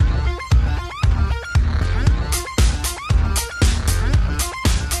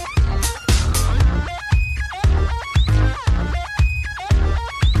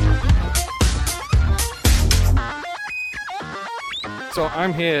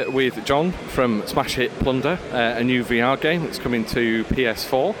I'm here with John from Smash Hit Plunder, a new VR game that's coming to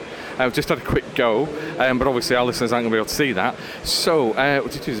PS4. I've just had a quick go, but obviously our listeners aren't going to be able to see that. So,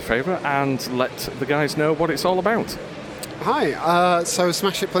 would you do us a favour and let the guys know what it's all about? Hi, so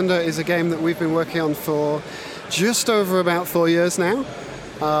Smash Hit Plunder is a game that we've been working on for just over about 4 years now,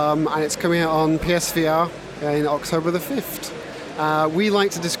 and it's coming out on PSVR in October the 5th. We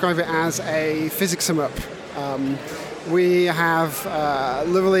like to describe it as a physics 'em up. We have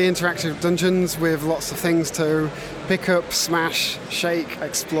lovely interactive dungeons with lots of things to pick up, smash, shake,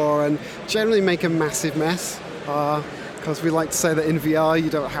 explore, and generally make a massive mess. Because we like to say that in VR you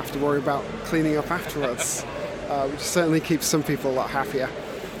don't have to worry about cleaning up afterwards, which certainly keeps some people a lot happier.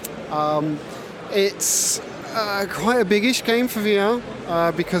 It's quite a big-ish game for VR,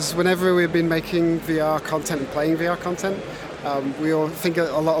 because whenever we've been making VR content and playing VR content, we all think a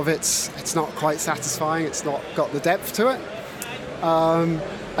lot of it's not quite satisfying, it's not got the depth to it.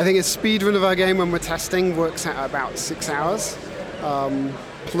 I think a speed run of our game when we're testing works out about 6 hours.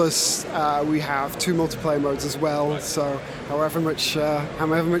 Plus we have 2 multiplayer modes as well, so however much you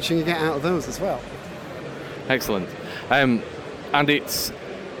can get out of those as well. Excellent. And it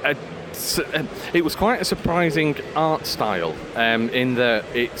was quite a surprising art style, in that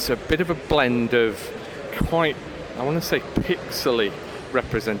it's a bit of a blend of quite, I want to say, pixely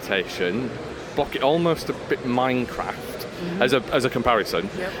representation, almost a bit Minecraft as a comparison,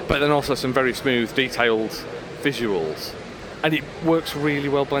 yep. But then also some very smooth, detailed visuals, and it works really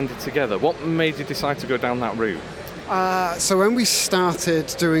well blended together. What made you decide to go down that route? So when we started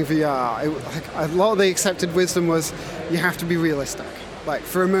doing VR, a lot of the accepted wisdom was you have to be realistic. Like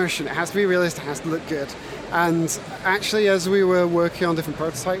for immersion, it has to be realistic, it has to look good. And actually, as we were working on different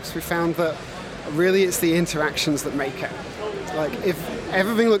prototypes, we found that really it's the interactions that make it. Like if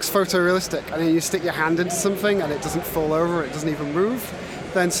everything looks photorealistic and then you stick your hand into something and it doesn't fall over, it doesn't even move,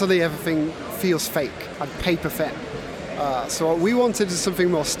 then suddenly everything feels fake and paper thin. So what we wanted is something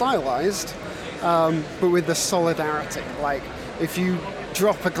more stylized, but with the solidarity. Like if you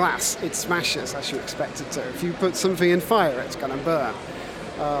drop a glass, it smashes as you expect it to. If you put something in fire, it's going to burn.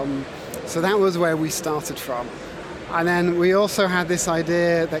 So that was where we started from. And then we also had this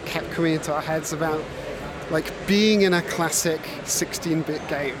idea that kept coming into our heads about like being in a classic 16-bit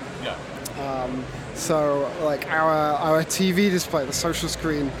game. Yeah. So like our TV display, the social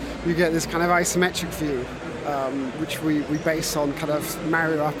screen, you get this kind of isometric view, which we base on kind of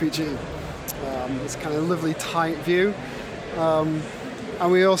Mario RPG. This kind of lovely tight view. And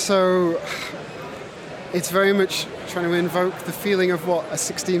we also, it's very much trying to invoke the feeling of what a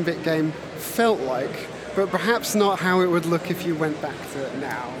 16-bit game felt like, but perhaps not how it would look if you went back to it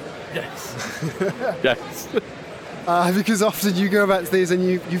now. Yes. Yes. Because often you go back to these and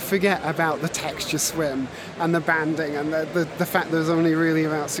you forget about the texture swim and the banding and the fact there's only really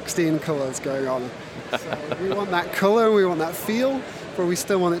about 16 colours going on. So we want that colour, we want that feel, but we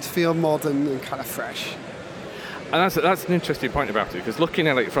still want it to feel modern and kind of fresh. And that's an interesting point about it, because looking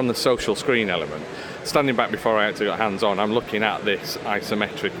at it from the social screen element, standing back before I actually got hands-on, I'm looking at this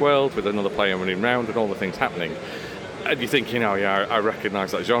isometric world with another player running around and all the things happening. And you think, yeah, I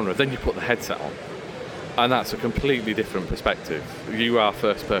recognise that genre. Then you put the headset on, and that's a completely different perspective. You are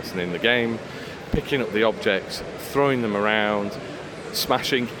first person in the game, picking up the objects, throwing them around,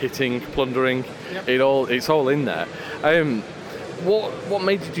 smashing, hitting, plundering. Yep. It's all in there. What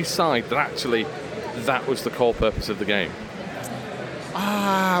made you decide that actually that was the core purpose of the game?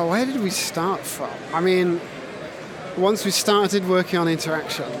 Where did we start from? I mean, once we started working on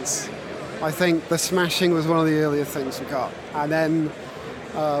interactions, I think the smashing was one of the earlier things we got. And then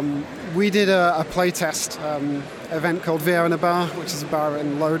we did a playtest event called VR in a Bar, which is a bar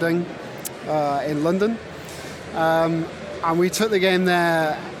in Loading in London. And we took the game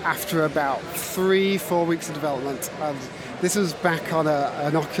there after about 3-4 weeks of development. And this was back on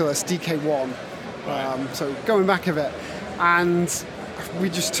an Oculus DK1. So going back a bit, and we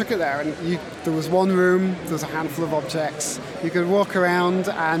just took it there, and there was one room, there was a handful of objects, you could walk around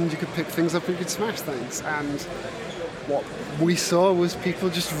and you could pick things up and you could smash things, and what we saw was people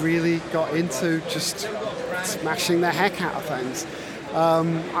just really got into just smashing the heck out of things.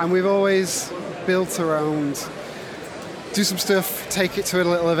 And we've always built around, do some stuff, take it to a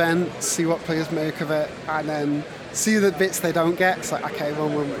little event, see what players make of it, and then see the bits they don't get. It's like, okay, well,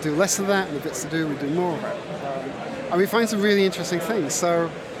 we'll do less of that, and the bits to do, we do more of it. And we find some really interesting things. So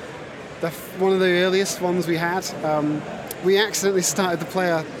one of the earliest ones we had, we accidentally started the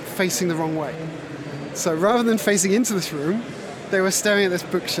player facing the wrong way. So rather than facing into this room, they were staring at this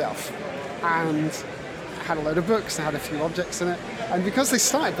bookshelf and had a load of books, they had a few objects in it. And because they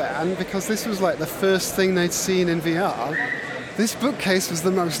started there, and because this was like the first thing they'd seen in VR, this bookcase was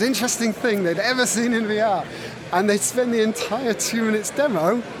the most interesting thing they'd ever seen in VR. And they'd spend the entire 2 minutes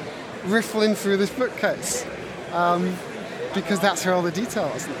demo riffling through this bookcase. Because that's where all the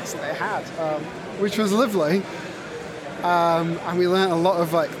details that they had, which was lovely. And we learned a lot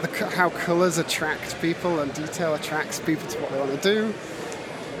of like how colours attract people and detail attracts people to what they want to do.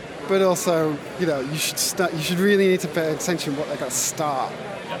 But also, you should really need to pay attention to what they're going to start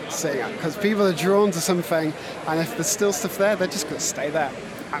seeing at, because people are drawn to something, and if there's still stuff there, they're just going to stay there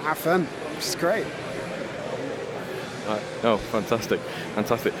and have fun, which is great. Oh, fantastic.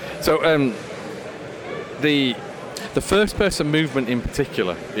 So, the first-person movement in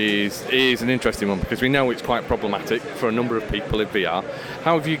particular is an interesting one, because we know it's quite problematic for a number of people in VR.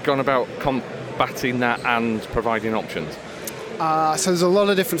 How have you gone about combating that and providing options? So there's a lot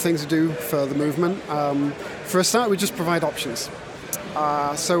of different things to do for the movement. For a start, we just provide options.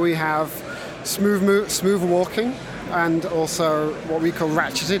 So we have smooth walking, and also what we call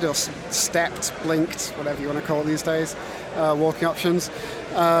ratcheted or stepped, blinked, whatever you want to call it these days, walking options.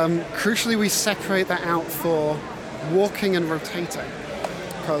 Crucially, we separate that out for walking and rotating,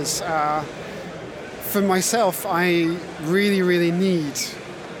 because for myself, I really need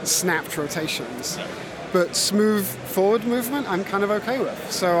snapped rotations, but smooth forward movement I'm kind of okay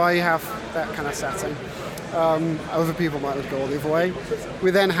with, so I have that kind of setting. Other people might go the other way.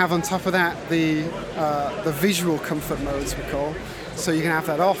 We then have on top of that the visual comfort modes, we call. So you can have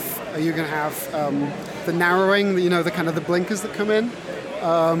that off, or you can have the narrowing, the kind of the blinkers that come in,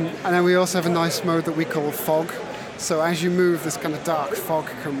 and then we also have a nice mode that we call fog. So as you move, this kind of dark fog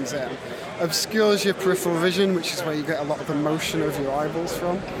comes in, obscures your peripheral vision, which is where you get a lot of the motion of your eyeballs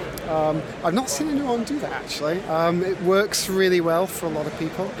from. I've not seen anyone do that, actually. It works really well for a lot of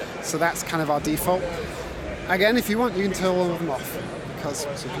people, so that's kind of our default. Again, if you want, you can turn all of them off, because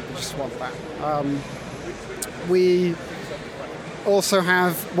some people just want that. We also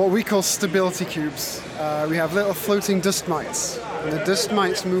have what we call stability cubes. We have little floating dust mites, and the dust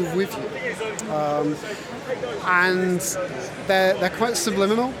mites move with you. And they're quite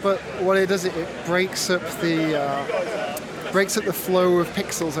subliminal, but what it does, it breaks up the flow of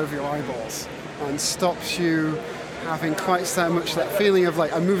pixels over your eyeballs and stops you having quite so much that feeling of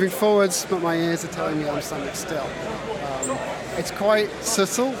like I'm moving forwards, but my ears are telling me I'm standing still. It's quite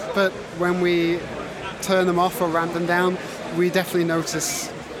subtle, but when we turn them off or ramp them down, we definitely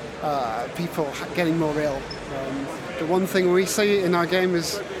notice people getting more ill. The one thing we see in our game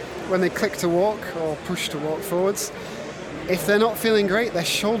is when they click to walk or push to walk forwards, if they're not feeling great, their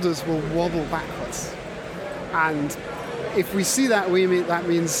shoulders will wobble backwards. And if we see that, that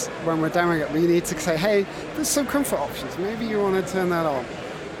means when we're demoing it, we need to say, hey, there's some comfort options. Maybe you want to turn that on.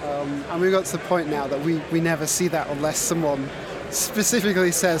 And we've got to the point now that we never see that unless someone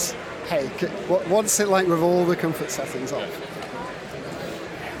specifically says, hey, what's it like with all the comfort settings off?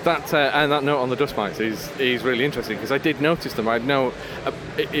 And that note on the dust mites is really interesting, because I did notice them. I know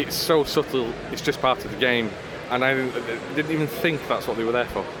it's so subtle, it's just part of the game, and I didn't even think that's what they were there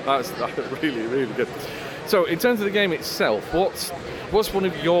for. That's really, really good. So in terms of the game itself, what's one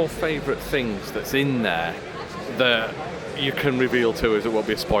of your favourite things that's in there that you can reveal to us? It won't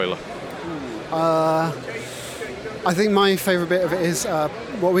be a spoiler. I think my favourite bit of it is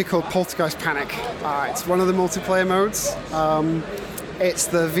what we call Poltergeist Panic. It's one of the multiplayer modes. It's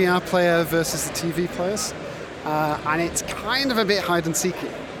the VR player versus the TV players, and it's kind of a bit hide and seeky.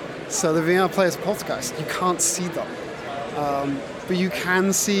 So the VR players are poltergeist, you can't see them, but you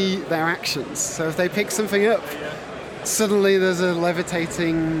can see their actions. So if they pick something up, suddenly there's a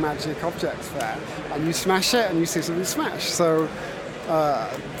levitating magic object there, and you smash it and you see something smash. So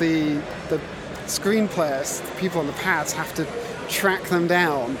the screen players, the people on the pads, have to track them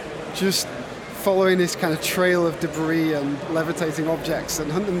down, just following this kind of trail of debris and levitating objects,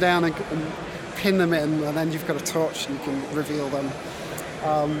 and hunt them down and pin them in, and then you've got a torch and you can reveal them.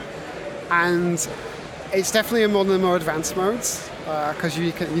 And it's definitely one of the more advanced modes, because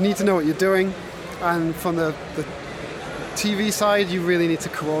you need to know what you're doing, and from the TV side you really need to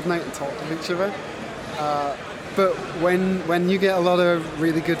coordinate and talk to each other. But when you get a lot of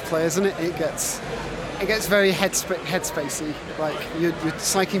really good players in it, it gets very headspacey. Like you're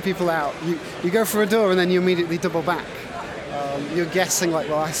psyching people out. You go for a door and then you immediately double back. You're guessing like,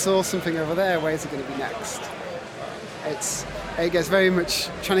 well, I saw something over there. Where's it going to be next? It gets very much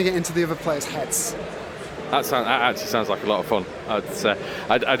trying to get into the other players' heads. That actually sounds like a lot of fun.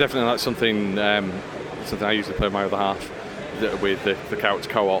 I definitely like something I usually play with my other half with the couch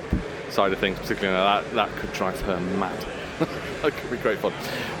co-op side of things, particularly that could drive her mad. That could be great fun.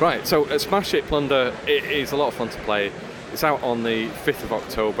 Right, so Smash Hit Plunder, it is a lot of fun to play. It's out on the 5th of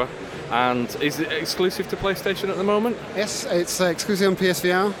October. And is it exclusive to PlayStation at the moment? Yes, it's exclusive on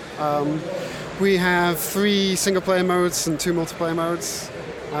PSVR. We have 3 single-player modes and 2 multiplayer modes,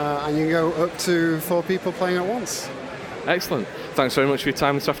 and you can go up to 4 people playing at once. Excellent. Thanks very much for your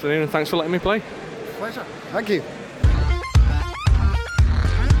time this afternoon, and thanks for letting me play. Pleasure. Thank you.